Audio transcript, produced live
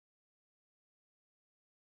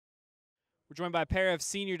We're joined by a pair of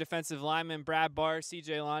senior defensive linemen, Brad Barr,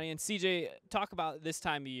 CJ Olaniyan. CJ, talk about this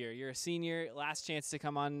time of year. You're a senior, last chance to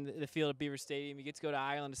come on the field at Beaver Stadium. You get to go to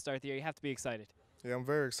Ireland to start the year. You have to be excited. Yeah, I'm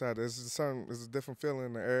very excited. It's a different feeling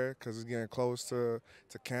in the air because it's getting close to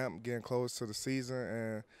camp, getting close to the season,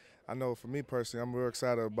 and I know for me personally, I'm real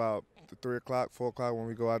excited about the 3 o'clock, 4 o'clock when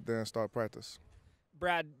we go out there and start practice.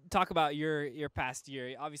 Brad, talk about your past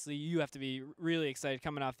year. Obviously, you have to be really excited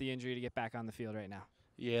coming off the injury to get back on the field right now.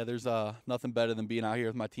 Yeah, there's nothing better than being out here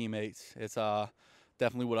with my teammates. It's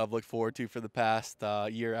definitely what I've looked forward to for the past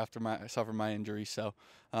year after I suffered my injury. So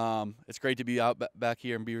it's great to be out back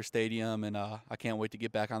here in Beaver Stadium, and I can't wait to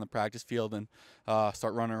get back on the practice field and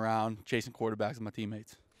start running around chasing quarterbacks with my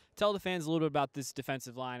teammates. Tell the fans a little bit about this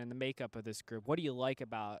defensive line and the makeup of this group. What do you like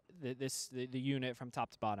about the unit from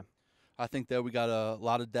top to bottom? I think that we got a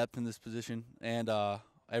lot of depth in this position, and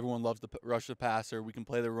everyone loves to rush the passer. We can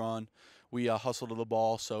play the run. We hustle to the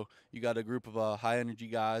ball. So you got a group of high-energy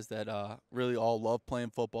guys that really all love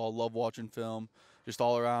playing football, love watching film, just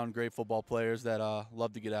all-around great football players that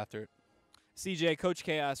love to get after it. CJ, Coach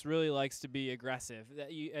Chaos really likes to be aggressive.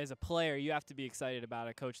 As a player, you have to be excited about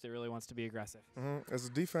a coach that really wants to be aggressive. As a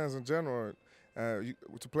defense in general,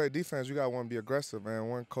 to play defense, you got to want to be aggressive. And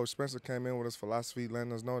when Coach Spencer came in with his philosophy,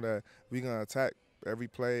 letting us know that we're going to attack every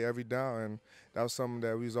play, every down, and that was something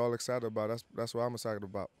that we was all excited about. That's what I'm excited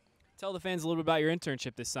about. Tell the fans a little bit about your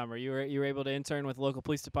internship this summer. You were able to intern with the local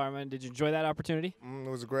police department. Did you enjoy that opportunity? It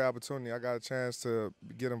was a great opportunity. I got a chance to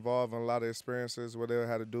get involved in a lot of experiences, whether it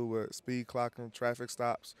had to do with speed clocking, traffic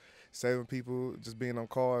stops, saving people, just being on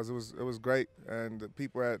cars. It was great, and the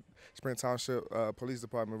people at Spring Township Police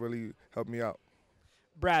Department really helped me out.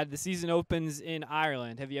 Brad, the season opens in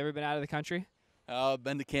Ireland. Have you ever been out of the country? I've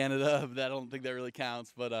been to Canada, but I don't think that really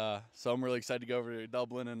counts. But so I'm really excited to go over to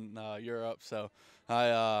Dublin and Europe. So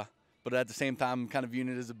but at the same time, I'm kind of viewing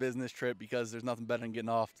it as a business trip because there's nothing better than getting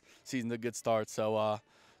off season to a good start. So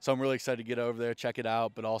so I'm really excited to get over there, check it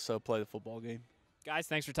out, but also play the football game. Guys,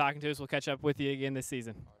 thanks for talking to us. We'll catch up with you again this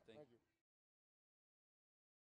season.